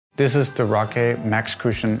This is the Rockay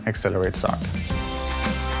MaxCushion Accelerate sock.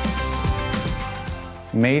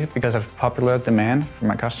 Made because of popular demand from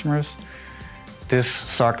my customers, this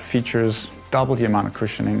sock features double the amount of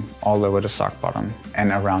cushioning all over the sock bottom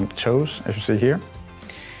and around the toes, as you see here.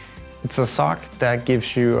 It's a sock that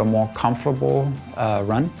gives you a more comfortable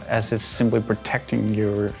run, as it's simply protecting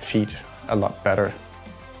your feet a lot better.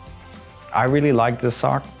 I really like this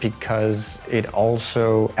sock because it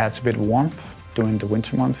also adds a bit of warmth during the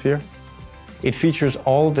winter month here. It features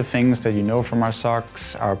all the things that you know from our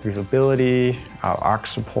socks: our breathability, our arch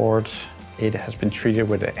support. It has been treated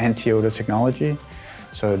with the anti-odor technology,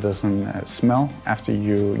 so it doesn't smell after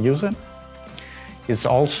you use it. It's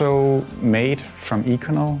also made from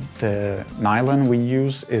Econol. The nylon we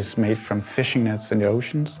use is made from fishing nets in the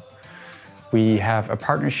oceans. We have a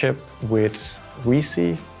partnership with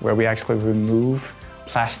Rockay, where we actually remove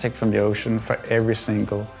plastic from the ocean for every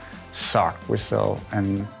single sock we sell,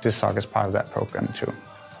 and this sock is part of that program too.